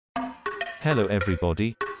Hello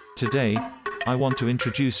everybody. Today, I want to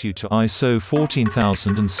introduce you to ISO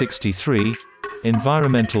 14063,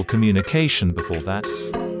 Environmental Communication. Before that,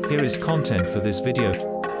 here is content for this video.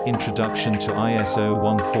 Introduction to ISO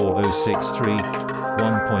 14063,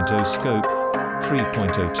 1.0 Scope,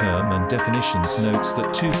 3.0 Term and Definitions. Notes that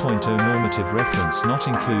 2.0 Normative Reference not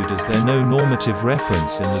include, as there no normative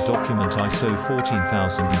reference in the document ISO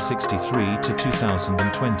 14063 to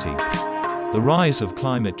 2020. The rise of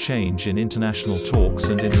climate change in international talks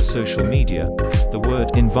and in the social media, the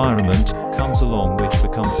word environment comes along, which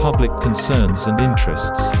become public concerns and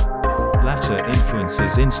interests. Latter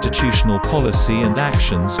influences institutional policy and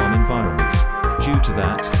actions on environment. Due to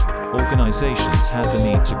that, organizations had the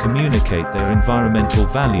need to communicate their environmental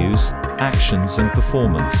values, actions and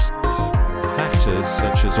performance. Factors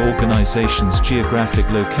such as organizations' geographic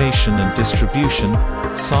location and distribution,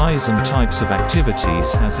 size and types of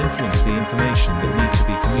activities has influenced the information that need to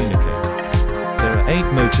be communicated. There are 8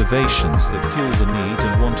 motivations that fuel the need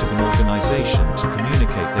and want of an organization to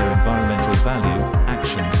communicate their environmental value,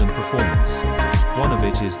 actions and performance. One of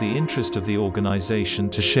it is the interest of the organization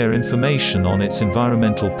to share information on its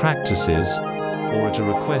environmental practices, or at a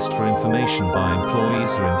request for information by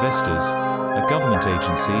employees or investors, a government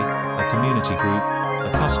agency, a community group,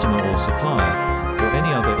 a customer or supplier, or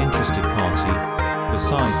any other interested party.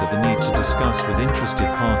 Beside that, the need to discuss with interested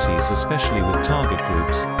parties, especially with target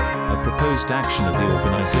groups, a proposed action of the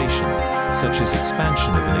organization, such as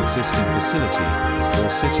expansion of an existing facility, or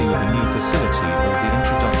sitting of a new facility, or the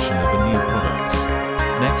introduction of a new product.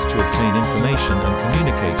 Next, to obtain information and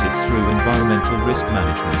communicate it through environmental risk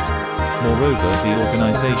management. Moreover, the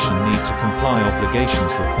organization need to comply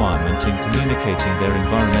obligations requirement in communicating their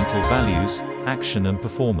environmental values, action and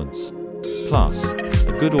performance. Plus,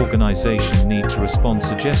 a good organization need to respond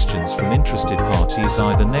suggestions from interested parties,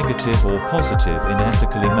 either negative or positive, in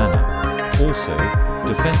ethically manner. Also,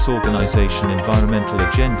 defense organization environmental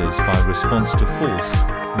agendas by response to false,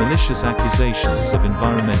 malicious accusations of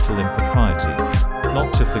environmental impropriety.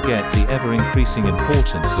 Not to forget the ever-increasing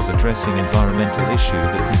importance of addressing environmental issue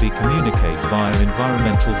that can be communicated via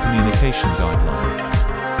environmental communication guideline.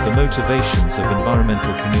 The motivations of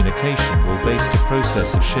environmental communication will base the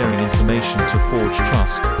process of sharing information to forge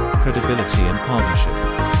trust, credibility and partnership.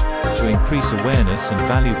 To increase awareness and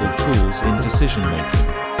valuable tools in decision-making.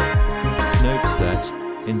 Notes that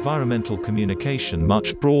environmental communication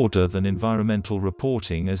much broader than environmental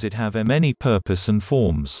reporting, as it have many purpose and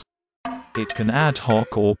forms. It can ad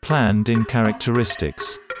hoc or planned in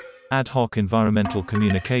characteristics. Ad hoc environmental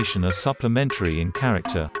communication are supplementary in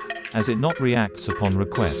character, as it not reacts upon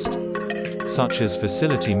request, such as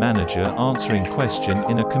facility manager answering question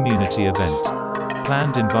in a community event.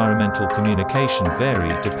 Planned environmental communication vary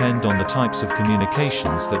depend on the types of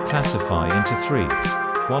communications that classify into 3.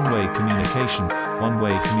 One-way communication.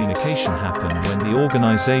 One-way communication happen when the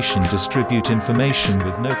organization distribute information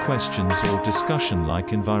with no questions or discussion,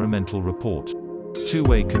 like environmental report.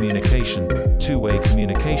 Two-way communication. Two-way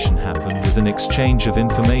communication happen with an exchange of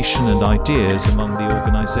information and ideas among the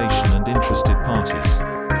organization and interested parties.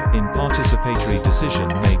 In participatory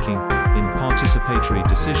decision-making. In participatory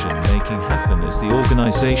decision-making happen as the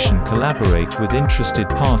organization collaborate with interested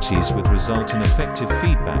parties, with result in effective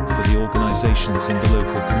feedback for the organizations in the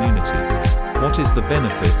local community. What is the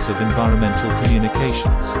benefits of environmental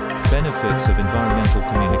communications? Benefits of environmental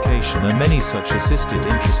communication are many, such assisted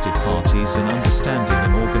interested parties in understanding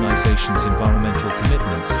an organization's environmental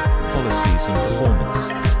commitments, policies and performance.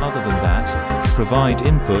 Other than that, provide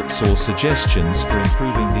inputs or suggestions for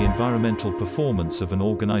improving the environmental performance of an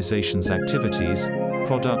organization's activities,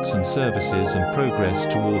 products and services and progress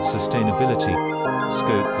towards sustainability.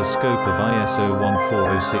 Scope. The scope of ISO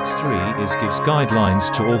 14063 gives guidelines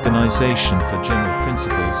to organization for general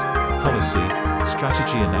principles, policy,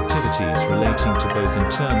 strategy and activities relating to both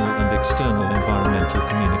internal and external environmental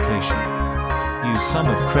communication. Use some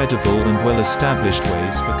of credible and well-established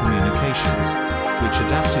ways for communications, which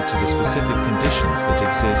adapted to the specific conditions that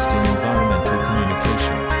exist in environmental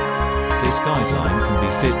communication. This guideline can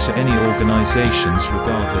be fit to any organizations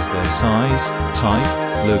regardless their size, type,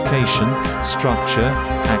 location, structure,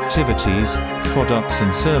 activities, products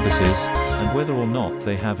and services, and whether or not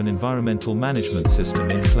they have an environmental management system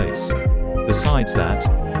in place. Besides that,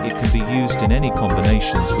 it can be used in any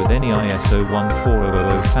combinations with any ISO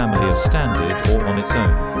 14000 family of standard or on its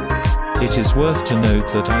own. It is worth to note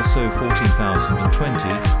that ISO 14020,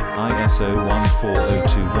 ISO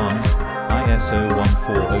 14021, ISO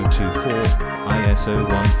 14024, ISO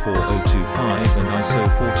 14025 and ISO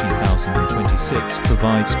 14026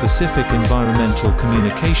 provide specific environmental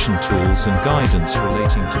communication tools and guidance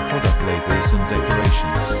relating to product labels and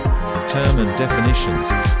declarations. Term and definitions.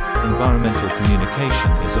 Environmental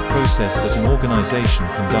communication is a process that an organization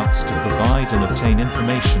conducts to provide and obtain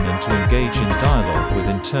information and to engage in dialogue with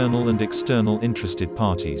internal and external interested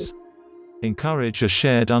parties. Encourage a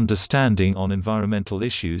shared understanding on environmental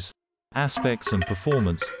issues, aspects and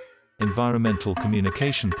performance. Environmental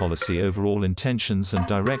communication policy. Overall intentions and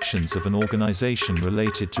directions of an organization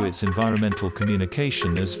related to its environmental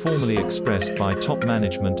communication as formally expressed by top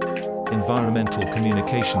management. Environmental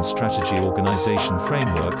communication strategy. Organization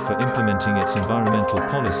framework for implementing its environmental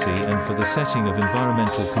policy and for the setting of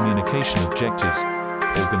environmental communication objectives.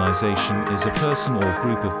 Organization is a person or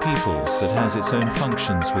group of peoples that has its own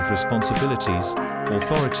functions with responsibilities,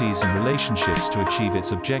 authorities and relationships to achieve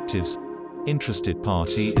its objectives. Interested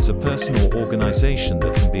party is a person or organization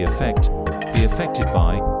that can be affected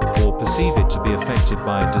by, or perceive it to be affected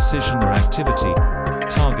by a decision or activity.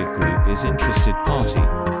 Target group is interested party.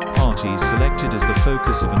 Parties selected as the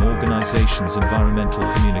focus of an organization's environmental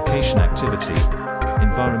communication activity.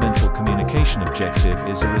 Environmental communication objective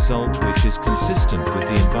is a result which is consistent with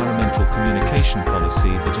the environmental communication policy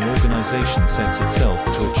that an organization sets itself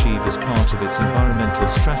to achieve as part of its environmental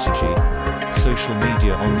strategy. Social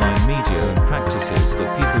media. Online media and practices that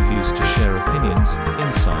people use to share opinions,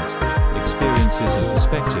 insight, experiences and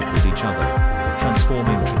perspective with each other,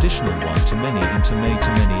 transforming traditional one-to-many into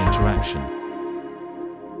many-to-many interaction.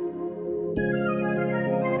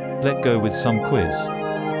 Let's go with some quiz.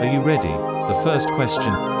 Are you ready? The first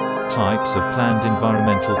question. Types of planned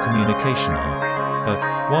environmental communication are A.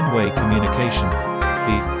 One-way communication, B.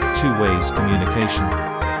 Two-ways communication,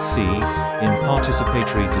 C. In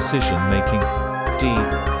participatory decision-making, D.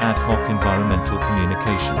 Ad hoc environmental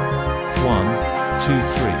communication. 1, 2,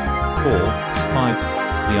 3, 4, 5.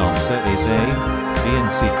 The answer is A, B and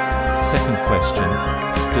C. Second question.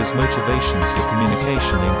 Does motivations for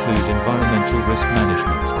communication include environmental risk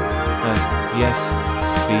management? A. Yes.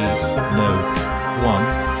 B. No. 1,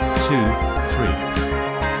 2, 3,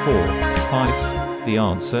 4, 5. The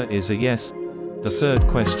answer is a yes. The third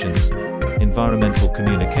question. Environmental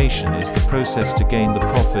communication is the process to gain the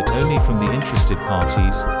profit only from the interested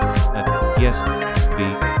parties. A. Yes. B.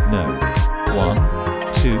 No. 1,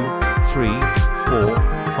 2, 3, 4,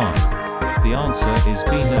 5. The answer is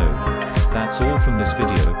B. No. That's all from this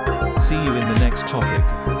video. See you in the next topic,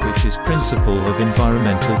 which is principle of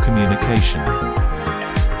environmental communication.